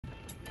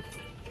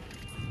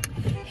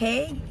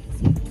Hey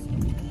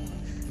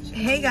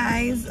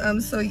guys,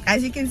 so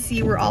as you can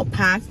see, we're all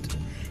packed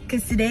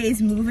because today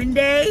is moving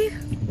day.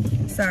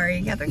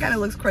 Sorry, Catherine kind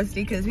of looks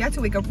crusty because we had to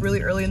wake up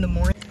really early in the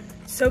morning.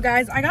 So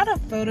guys, I got a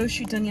photo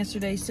shoot done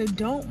yesterday, so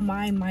don't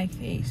mind my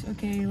face,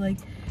 okay? Like,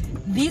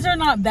 these are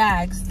not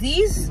bags.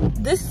 This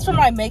is for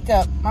my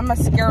makeup, my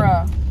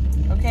mascara,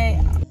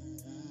 okay?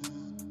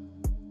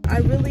 I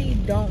really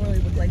don't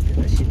look like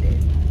this shit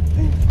did.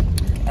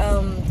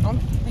 I'm gonna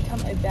become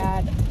a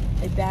bad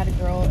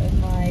girl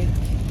in like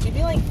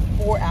maybe like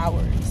 4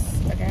 hours,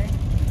 okay?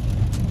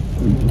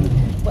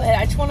 But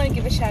I just want to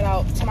give a shout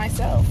out to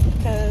myself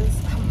because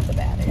I'm the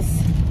baddest.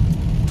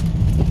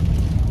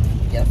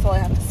 Yeah, that's all I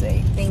have to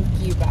say. Thank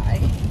you,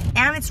 bye.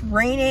 And it's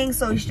raining,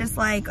 so it's just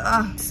like,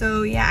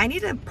 so yeah, I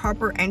need a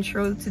proper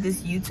intro to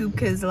this YouTube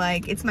because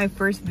like it's my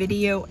first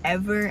video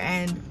ever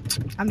and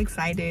I'm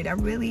excited.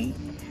 I'm really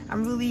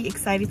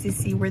excited to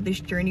see where this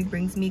journey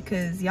brings me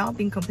because y'all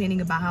been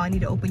complaining about how I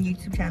need to open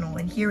YouTube channel,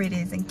 and here it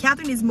is. And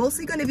Catherine is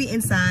mostly going to be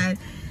inside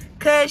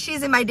because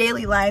she's in my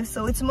daily life,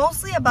 so it's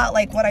mostly about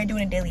like what I do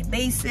on a daily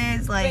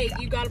basis. Like, wait,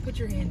 you gotta put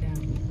your hand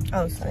down.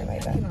 Oh, sorry, my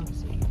bad.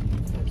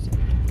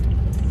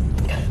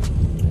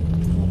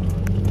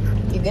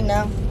 You good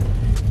now?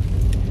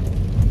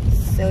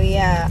 So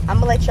yeah, I'm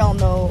gonna let y'all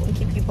know and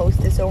keep you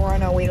posted. So we're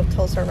on our way to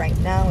Tulsa right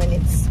now, and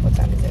it's, what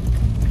time is it?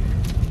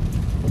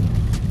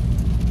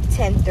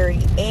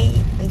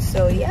 10:38. And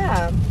so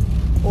yeah,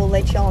 we'll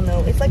let y'all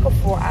know. It's like a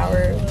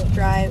 4-hour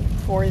drive,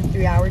 4 to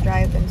 3 hour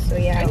drive. And so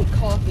yeah, I need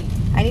coffee.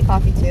 I need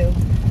coffee too.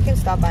 You can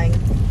stop by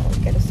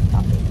and get us some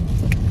coffee.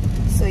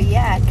 So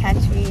yeah,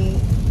 catch me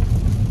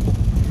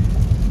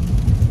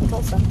in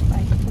Tulsa.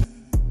 Bye.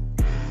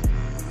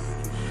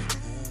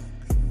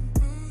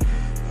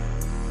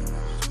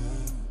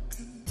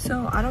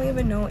 So I don't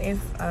even know if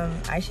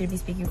I should be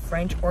speaking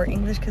French or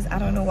English because I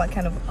don't know what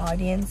kind of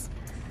audience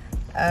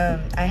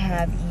I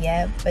have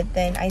yet. But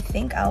then I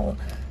think I'll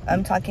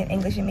talk in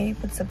English and maybe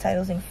put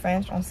subtitles in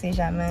French. On sait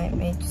jamais.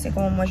 Mais tu sais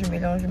comment moi je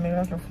mélange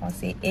le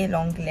français et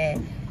l'anglais.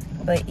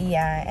 But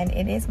yeah, and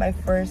it is my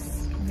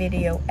first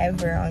video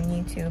ever on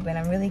YouTube, and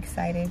I'm really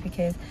excited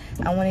because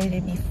I wanted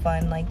it to be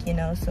fun, like, you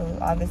know. So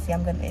obviously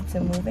it's a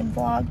move-in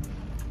vlog.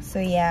 So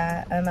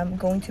yeah, I'm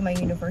going to my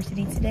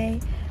university today.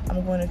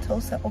 I'm going to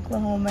Tulsa,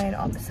 Oklahoma, and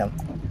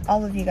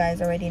all of you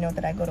guys already know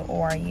that I go to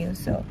ORU,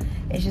 so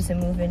it's just a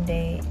move-in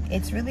day.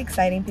 It's really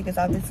exciting because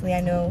obviously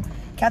I know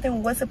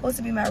Catherine was supposed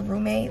to be my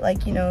roommate.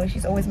 Like, you know,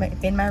 she's always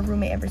been my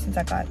roommate ever since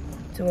I got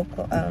to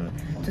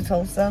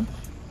Tulsa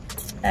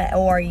at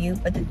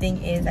ORU. But the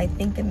thing is, I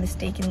think they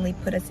mistakenly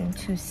put us in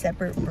 2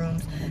 separate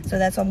rooms, so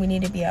that's why we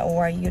need to be at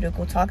ORU to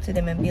go talk to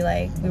them and be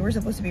like, we were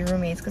supposed to be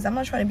roommates, because I'm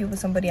not trying to be with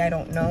somebody I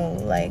don't know,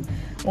 like,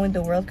 going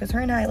the world. Because her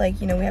and I,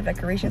 like, you know, we have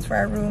decorations for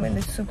our room and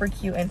it's super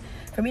cute, and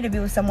for me to be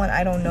with someone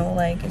I don't know,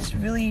 like, it's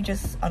really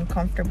just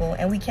uncomfortable.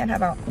 And we can't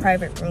have our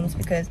private rooms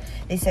because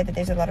they said that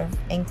there's a lot of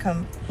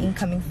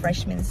incoming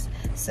freshmen,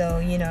 so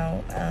you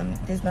know,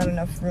 there's not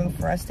enough room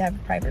for us to have a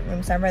private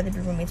room. So I'd rather be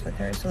roommates with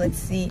her. So let's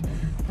see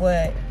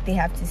what they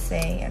have to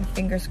say, and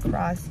fingers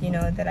crossed, you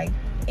know, that I'm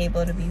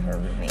able to be her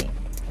roommate.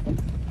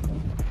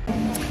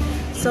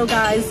 So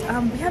guys,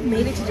 we have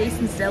made it to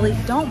Jason's Deli.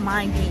 Don't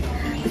mind me,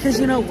 because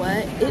you know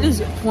what, it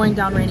is pouring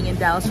down raining in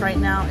Dallas right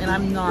now, and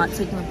I'm not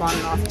taking the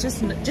bonnet off.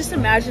 Just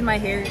imagine my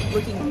hair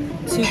looking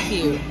too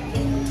cute.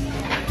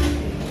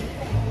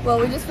 Well,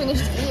 we just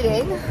finished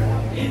eating.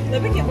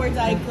 Let me get more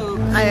Diet Coke.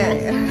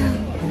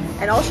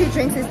 And all she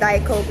drinks is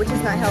Diet Coke, which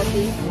is not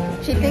healthy.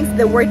 She thinks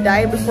the word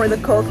diet before the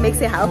Coke makes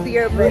it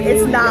healthier, but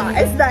it's not.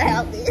 It's not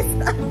healthy. It's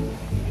not.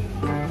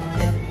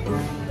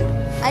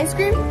 Ice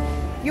cream?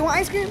 You want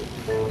ice cream?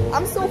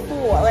 I'm so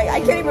full. Like, I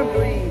can't even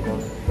breathe.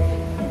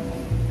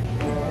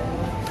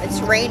 It's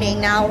raining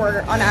now.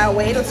 We're on our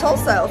way to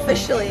Tulsa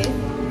officially.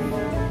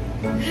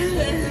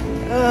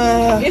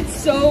 It's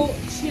so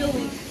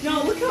chilly.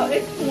 No, look how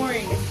it's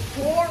pouring. It's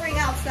pouring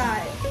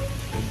outside.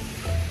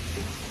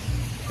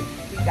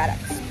 We gotta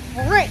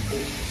sprint.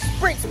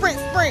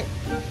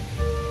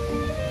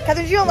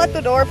 Catherine, you don't lock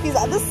the door, please.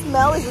 The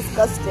smell is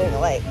disgusting.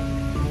 Like,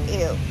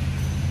 ew.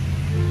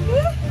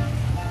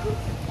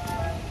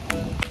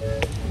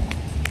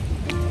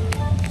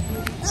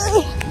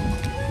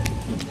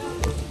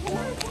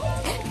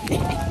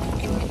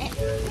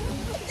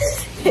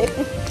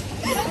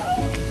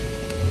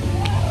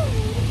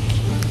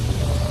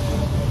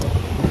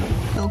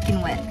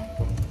 Soaking wet.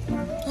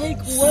 Like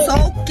what?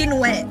 Soaking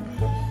wet.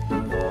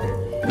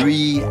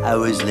 3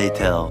 hours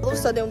later. All of a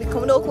sudden, we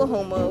come to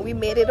Oklahoma. We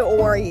made it to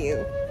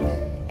ORU.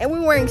 And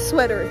we're wearing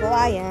sweaters. Well,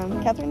 I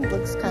am. Catherine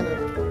looks kind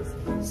of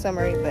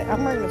summery, but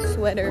I'm wearing a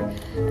sweater.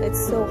 It's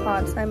so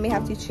hot, so I may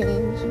have to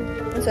change.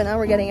 And so now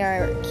we're getting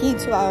our key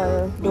to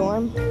our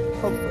dorm,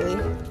 hopefully.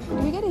 Do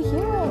we get it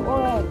here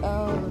or at,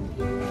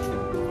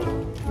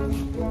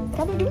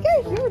 Catherine, do we get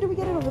it here or do we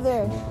get it over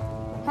there?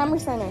 Hammer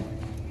Center.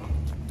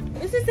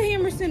 This is the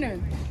Hammer Center.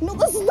 No,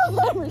 this is not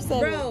Hammer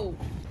Center. Bro.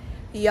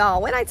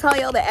 Y'all, when I tell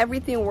y'all that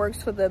everything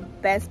works for the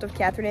best of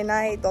Catherine and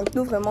I, donc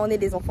nous vraiment on est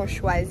des enfants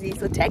choisis.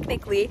 So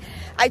technically,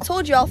 I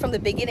told y'all from the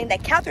beginning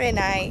that Catherine and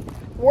I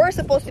were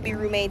supposed to be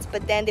roommates,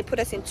 but then they put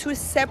us in 2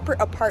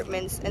 separate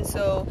apartments. And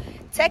so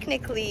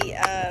technically,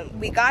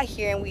 we got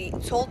here and we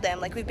told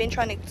them, like, we've been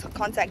trying to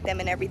contact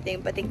them and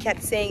everything, but they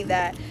kept saying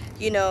that,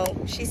 you know,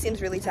 she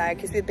seems really tired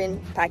because we've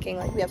been packing,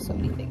 like, we have so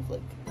many things,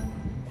 look,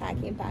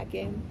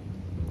 packing.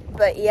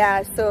 But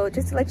yeah, so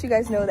just to let you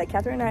guys know that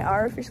Catherine and I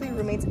are officially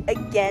roommates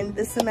again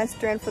this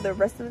semester and for the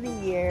rest of the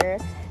year.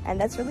 And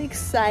that's really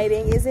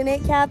exciting, isn't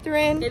it,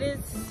 Catherine? It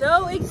is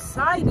so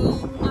exciting.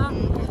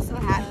 I'm so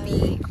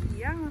happy.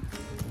 Yeah.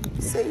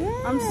 So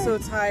yeah. I'm so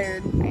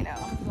tired.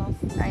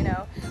 I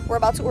know. We're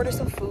about to order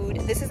some food.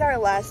 This is our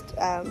last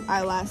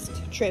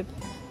trip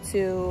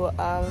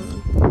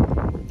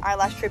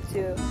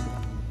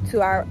to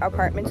our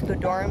apartment, to the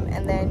dorm,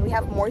 and then we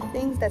have more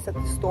things that's at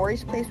the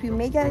storage place. We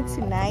may get it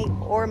tonight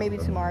or maybe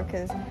tomorrow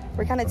because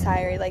we're kind of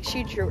tired. Like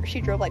she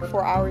drove like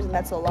 4 hours and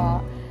that's a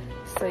lot.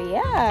 So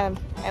yeah,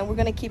 and we're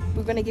gonna give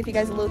you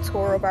guys a little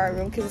tour of our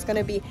room because it's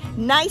gonna be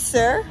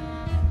nicer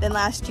than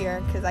last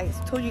year, because I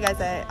told you guys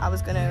that I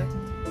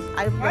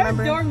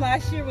remember our dorm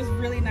last year was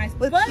really nice,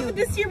 but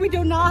this year we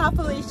do not have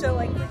Felicia.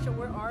 Like, Felicia,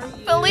 where are you?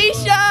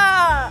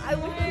 Felicia!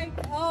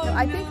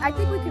 I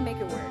think we can make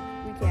it work.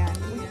 We can.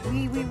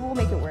 We will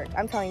make it work.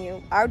 I'm telling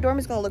you, our dorm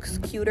is gonna look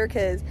cuter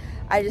because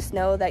I just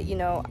know that, you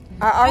know,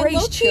 I already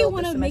chilled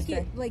this semester. Make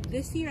it like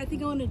this year. I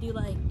think I want to do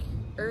like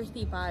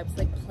earthy vibes,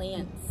 like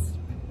plants.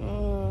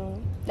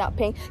 Not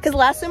pink, because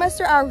last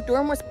semester our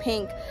dorm was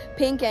pink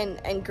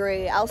and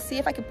gray. I'll see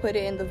if I can put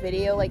it in the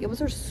video. Like, it was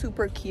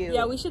super cute.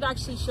 Yeah, we should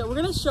actually show. We're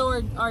gonna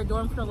show our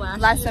dorm for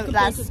last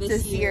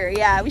this year.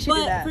 Yeah, we should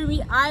do that. But for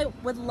me, I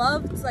would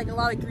love like a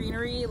lot of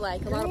greenery,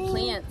 like a lot of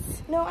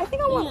plants. No, I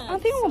think I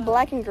want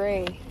black and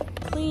gray.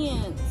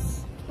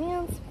 Plants.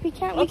 We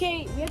can't.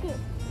 Okay, we have to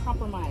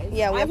compromise.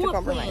 Yeah, we have to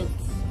compromise.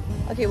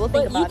 Plants. Okay, we'll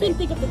think about it. You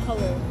can think of the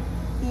color.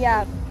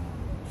 Yeah.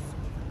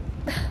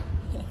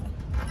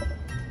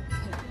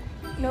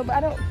 No, but I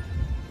don't,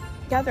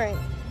 Catherine,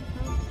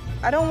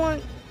 I don't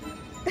want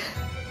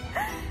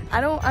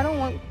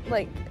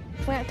like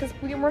plant, because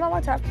we're not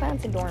allowed to have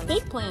plants in dorms.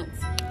 Fake plants.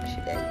 She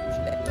did.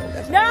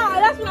 No,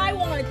 that's what I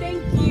want.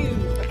 Thank you.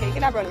 Okay, you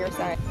can have it on your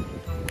side.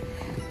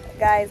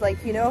 Guys,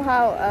 like, you know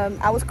how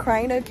I was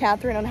crying to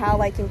Catherine on how,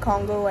 like, in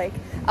Congo, like,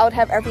 I would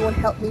have everyone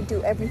help me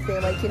do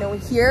everything. Like, you know,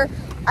 here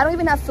I don't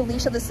even have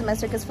Felicia this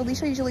semester, because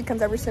Felicia usually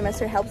comes every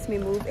semester, helps me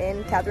move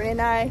in, Catherine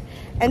and I,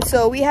 and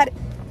so we had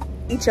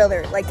each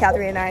other, like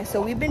Catherine and I. So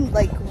we've been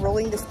like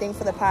rolling this thing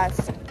for the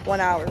past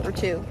 1 hour or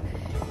 2.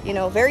 You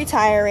know, very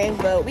tiring,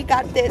 but we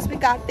got this.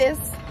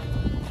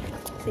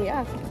 So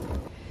yeah.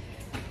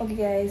 Okay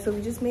guys, so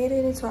we just made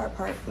it into our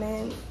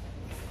apartment.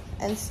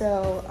 And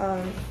so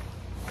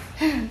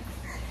Catherine,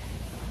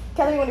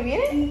 you want to be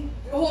in it?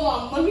 Hold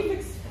on, let me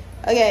fix.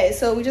 Okay,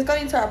 so we just got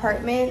into our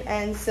apartment,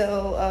 and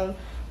so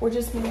we're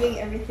just moving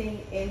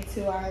everything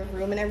into our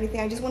room and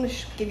everything. I just want to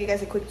give you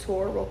guys a quick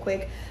tour real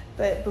quick,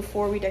 but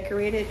before we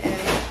decorate it, and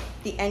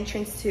the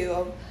entrance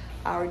to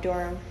our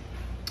dorm.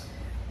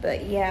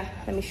 But yeah,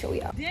 let me show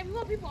you. Damn, we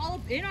want people all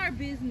up in our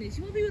business.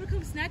 You want people to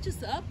come snatch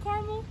us up,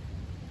 Carmel?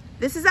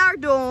 This is our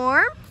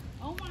dorm.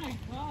 Oh my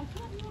gosh,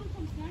 you want people to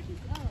come snatch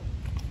us up?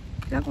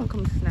 You're not gonna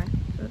come snatch us.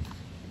 What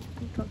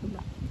are you talking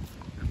about?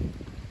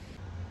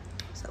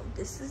 So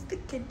this is the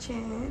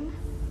kitchen.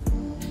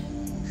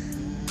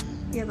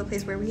 We have a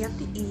place where we have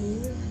to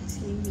eat,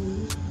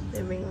 TV,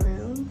 living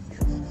room.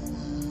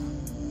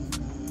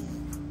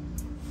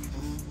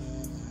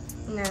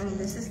 And then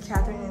this is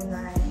Catherine and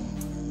my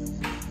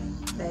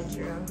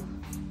bedroom.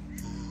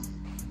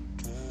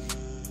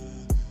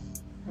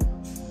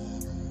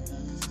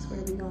 This is where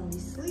we're gonna be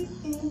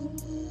sleeping.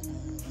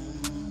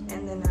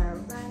 And then our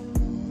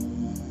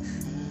room,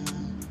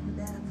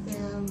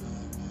 bathroom.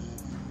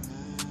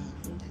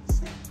 And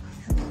that's it.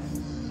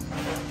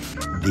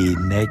 The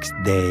next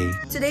day.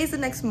 Today's the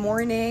next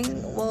morning.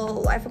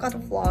 Well, I forgot to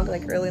vlog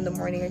like early in the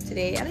morning or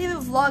today. I didn't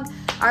even vlog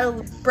our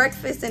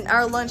breakfast and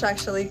our lunch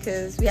actually,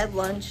 because we had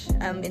lunch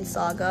in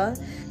Saga.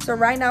 So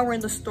right now we're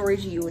in the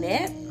storage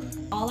unit.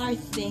 All our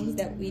things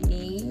that we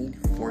need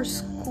for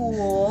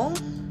school.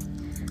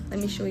 Let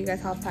me show you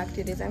guys how packed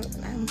it is. I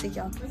don't think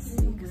y'all can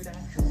see.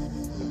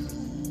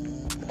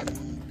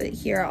 But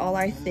here are all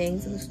our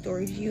things in the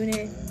storage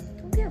unit.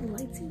 Don't they have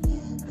lights in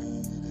here?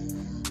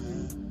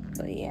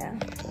 But yeah.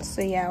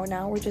 So yeah,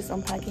 now we're just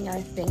unpacking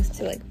our things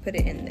to like put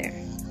it in there.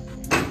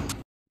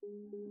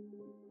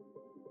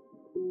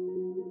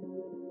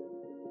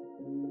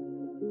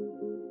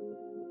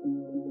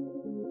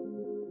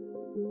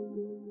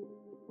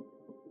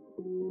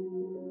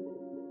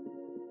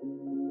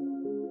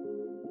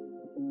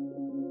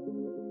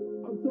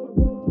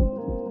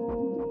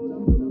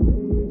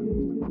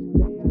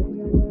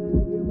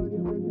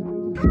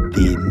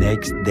 The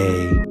next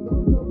day.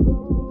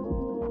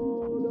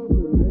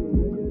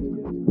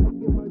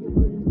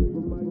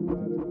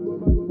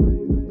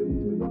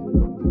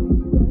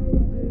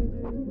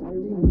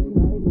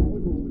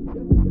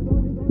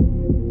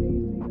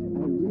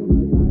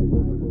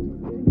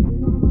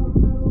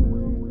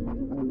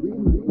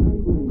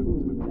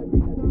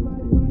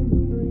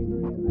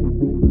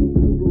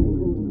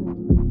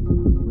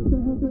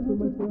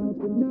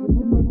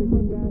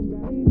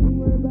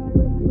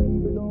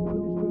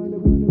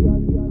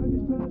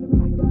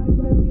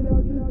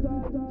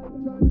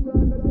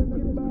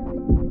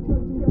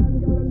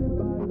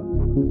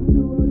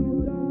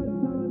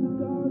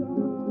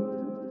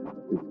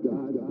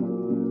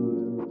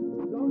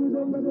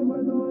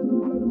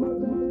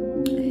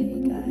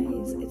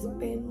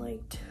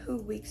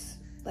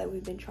 that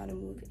we've been trying to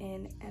move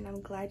in, and I'm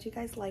glad you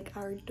guys like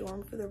our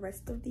dorm for the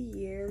rest of the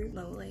year.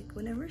 No, like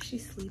whenever she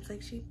sleeps,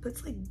 like she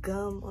puts like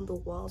gum on the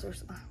walls or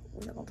something.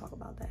 We're not gonna talk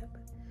about that,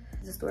 but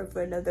it's a story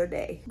for another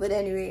day. But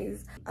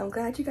anyways, I'm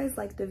glad you guys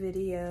liked the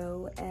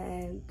video,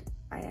 and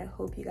I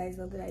hope you guys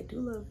know that I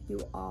do love you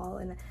all,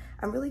 and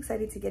I'm really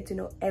excited to get to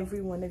know every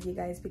one of you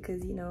guys,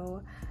 because you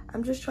know,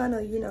 I'm just trying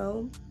to, you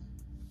know,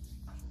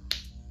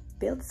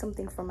 build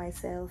something for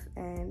myself,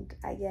 and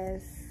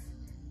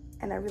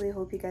I really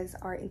hope you guys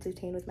are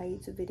entertained with my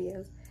YouTube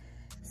videos.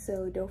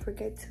 So don't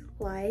forget to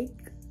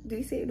like,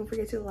 don't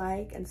forget to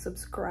like and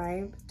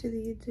subscribe to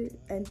the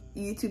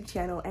YouTube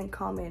channel, and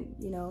comment,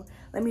 you know,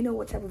 let me know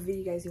what type of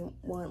video you guys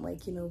want,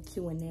 like, you know,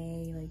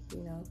 Q&A, like,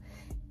 you know,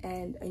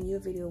 and a new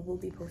video will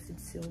be posted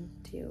soon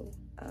too.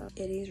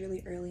 It is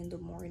really early in the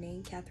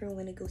morning. Catherine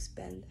went to go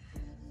spend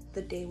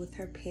the day with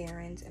her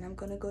parents, and I'm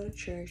gonna go to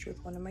church with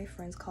one of my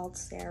friends called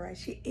Sarah.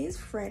 She is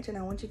French, and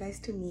I want you guys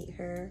to meet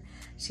her.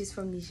 She's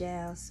from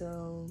Niger,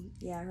 so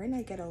yeah, her and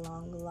I get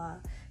along a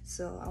lot,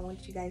 so I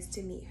want you guys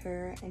to meet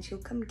her, and she'll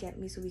come get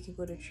me so we can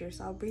go to church.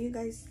 So I'll bring you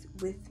guys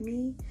with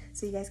me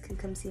so you guys can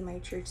come see my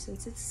church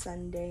since it's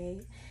Sunday.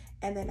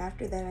 And then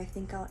after that, I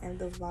think I'll end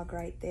the vlog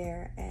right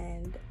there,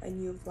 and a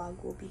new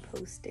vlog will be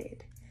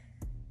posted.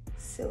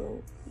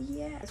 So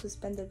yeah, so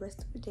spend the rest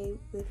of the day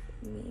with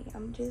me.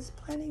 I'm just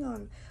planning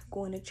on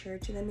going to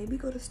church, and then maybe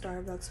go to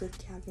Starbucks with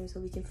Catherine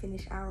so we can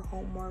finish our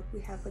homework.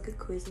 We have like a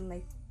quiz and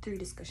like 3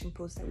 discussion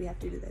posts that we have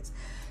to do that's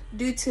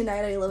due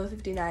tonight at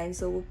 11:59,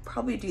 so we'll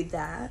probably do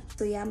that.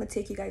 So yeah, I'm gonna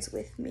take you guys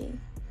with me.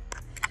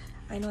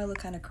 I know I look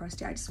kind of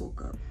crusty, I just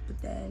woke up,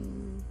 but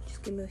then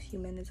just give me a few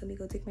minutes. Let me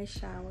go take my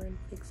shower and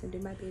fix and do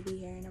my baby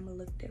hair, and I'm gonna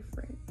look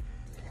different.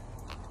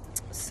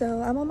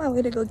 So I'm on my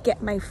way to go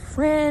get my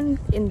friend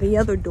in the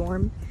other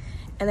dorm,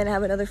 and then I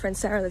have another friend,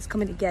 Sarah, that's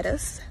coming to get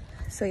us.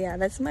 So yeah,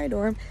 that's my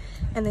dorm,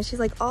 and then she's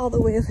like all the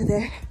way over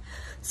there,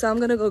 so I'm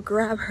gonna go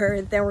grab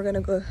her, then we're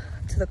gonna go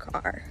to the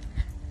car.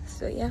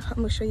 So yeah, I'm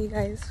gonna show you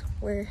guys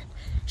where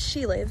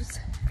she lives.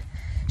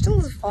 She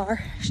doesn't live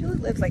far, she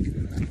lives like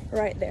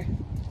right there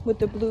with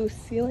the blue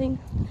ceiling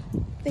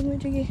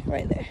thingamajiggy,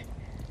 right there,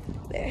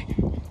 there,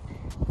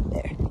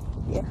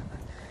 yeah.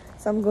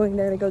 So I'm going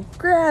there to go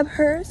grab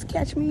her. So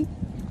catch me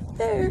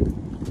there.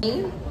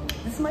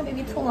 This is my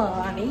baby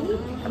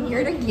Talani. I'm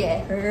here to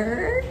get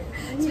her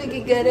so we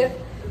can get it.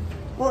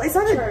 Well, it's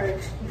not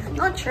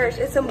not church.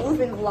 It's a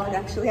moving vlog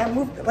actually. I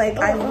moved, like,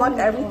 I vlogged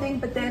everything,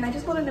 but then I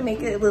just wanted to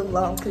make it a little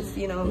long because,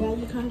 you know. Yeah,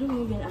 you kind of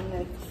move it on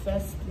like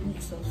first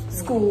weeks of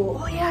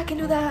School. Oh yeah, I can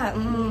do that.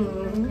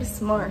 You're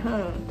smart,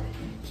 huh?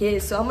 Okay,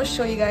 so I'm gonna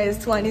show you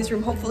guys Talani's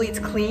room. Hopefully it's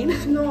clean.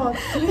 No,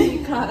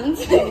 you can't.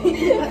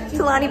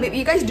 Talani, baby,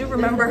 you guys do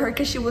remember her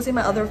because she was in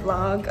my other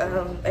vlog,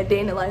 A Day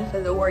in the Life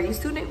as a Warrior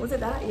Student. Was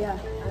it that? Yeah.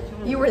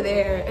 You were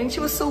there, and she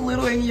was so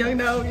little and young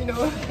now, you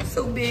know,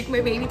 so big,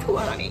 my baby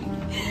Talani.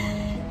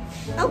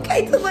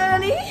 Okay,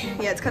 Talani.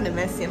 Yeah, it's kind of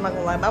messy, I'm not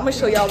gonna lie, but I'm gonna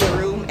show y'all the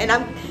room, and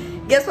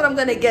guess what, I'm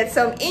gonna get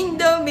some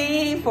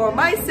Indomie for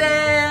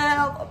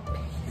myself.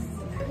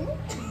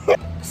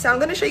 So I'm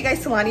gonna show you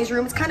guys Talani's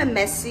room. It's kind of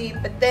messy,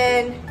 but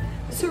then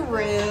it's a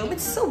room.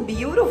 It's so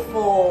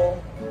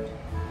beautiful.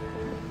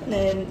 And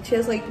then she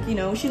has, like, you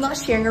know, she's not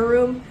sharing a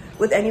room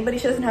with anybody.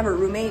 She doesn't have a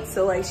roommate,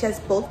 so like she has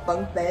both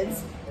bunk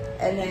beds,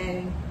 and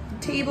then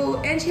table,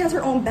 and she has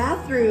her own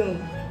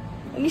bathroom.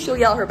 Let me show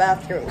y'all her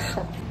bathroom.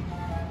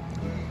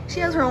 She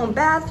has her own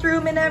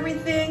bathroom and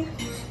everything.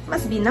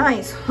 Must be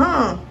nice,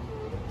 huh?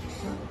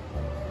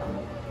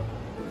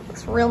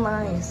 Looks real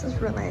nice.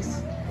 That's real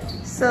nice.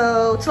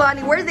 So,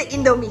 Talani, where's the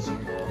Indomie?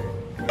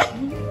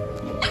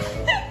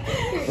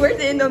 Where's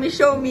the Indomie?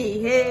 Show me.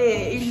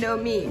 Hey,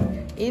 Indomie.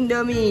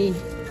 Indomie.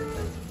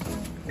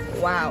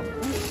 Wow.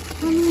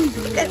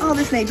 Look at all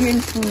this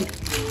Nigerian food.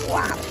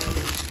 Wow.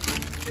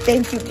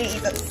 Thank you,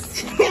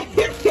 Jesus.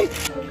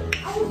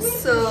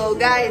 So,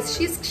 guys,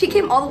 she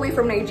came all the way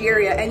from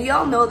Nigeria, and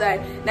y'all know that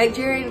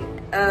Nigerian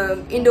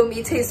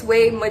Indomie tastes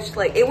way much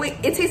like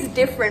it tastes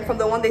different from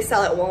the one they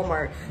sell at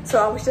Walmart. So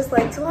I was just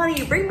like,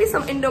 Talani, bring me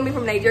some Indomie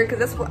from Nigeria because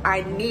that's what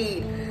I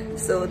need.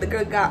 So the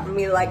girl got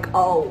me like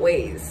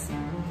always.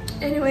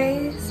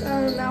 Anyways,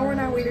 now we're on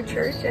our way to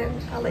church, and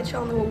I'll let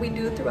y'all know what we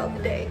do throughout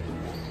the day.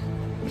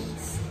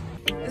 Peace.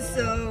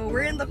 So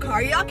we're in the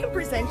car. Y'all can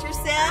present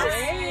yourselves.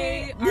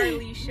 Hey,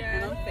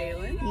 Arlisha. I'm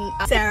Phelan.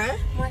 Sarah.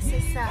 Moi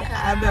c'est Sarah.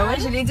 Ah ben ouais,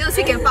 je l'ai dit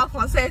aussi qu'elle parle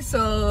français,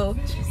 so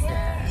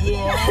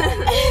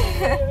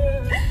yeah.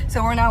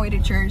 So we're on our way to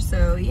church,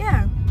 so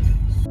yeah.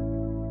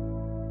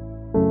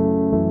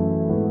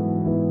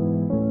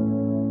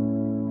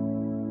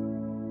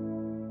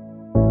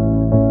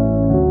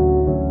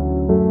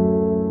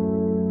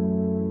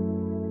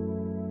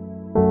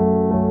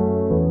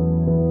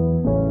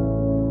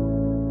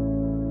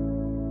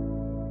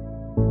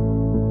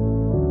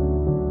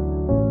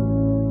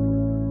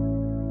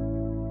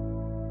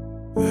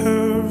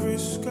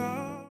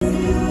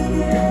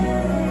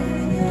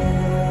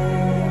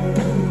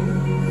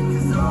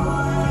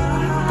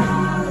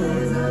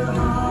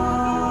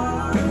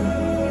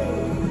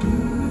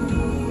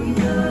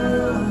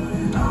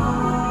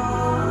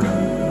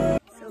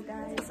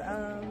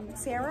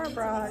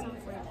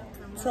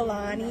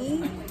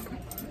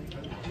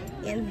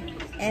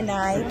 and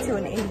I to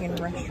an Asian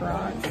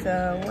restaurant.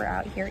 So we're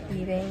out here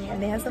eating,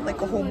 and they have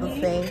like a whole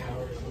buffet.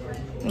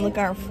 And look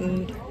at our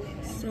food.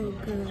 So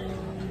good.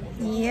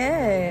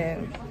 Yeah.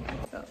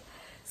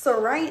 So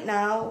right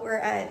now we're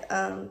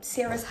at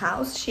Sarah's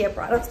house. She had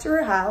brought us to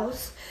her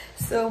house.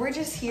 So we're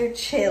just here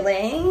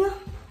chilling.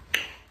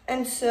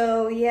 And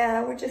so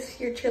yeah, we're just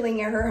here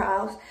chilling at her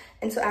house.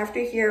 And so after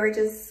here, we're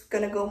just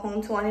gonna go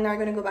home. Talani and I are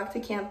gonna go back to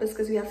campus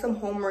because we have some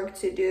homework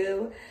to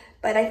do.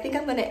 But I think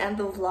I'm gonna end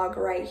the vlog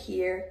right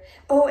here.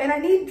 Oh, and I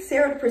need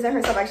Sarah to present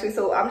herself actually.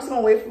 So I'm just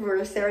gonna wait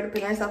for Sarah to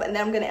present herself, and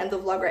then I'm gonna end the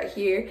vlog right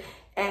here.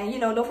 And you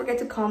know, don't forget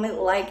to comment,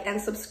 like,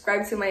 and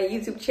subscribe to my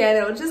YouTube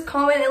channel. Just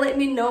comment and let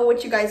me know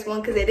what you guys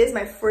want, because it is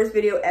my first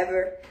video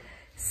ever.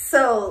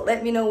 So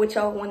let me know what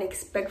y'all want to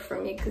expect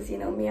from me, because you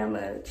know me, I'm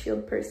a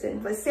chilled person.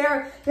 But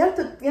Sarah, you have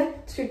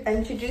to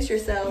introduce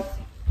yourself.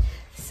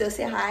 So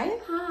say hi.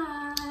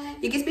 Hi.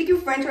 You can speak in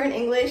French or in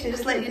English, and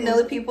just let you know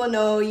the people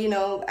know, you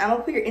know, I'm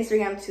gonna put your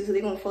Instagram too, so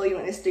they're gonna follow you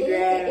on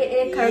Instagram.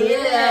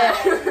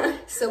 Yeah.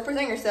 So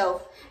present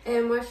yourself.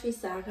 Moi, je suis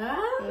Sarah.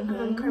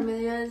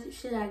 Carmelia, je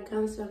suis la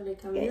grande sœur de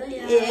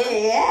Carmelia.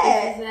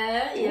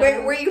 Yeah.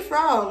 Where are you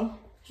from?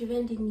 Je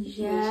viens du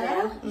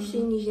Niger. Je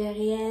suis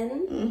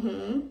nigérienne.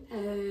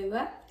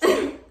 Ouais.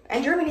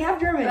 And German, you have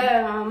German.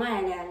 Yeah,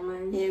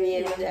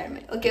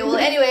 German. Okay, well,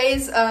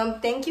 anyways,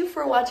 thank you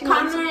for watching.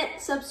 Comment,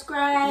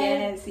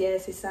 subscribe.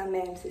 Yes, it's ça,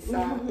 man, c'est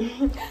ça.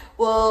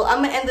 Well,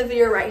 I'm gonna end the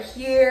video right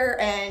here,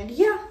 and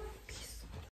yeah.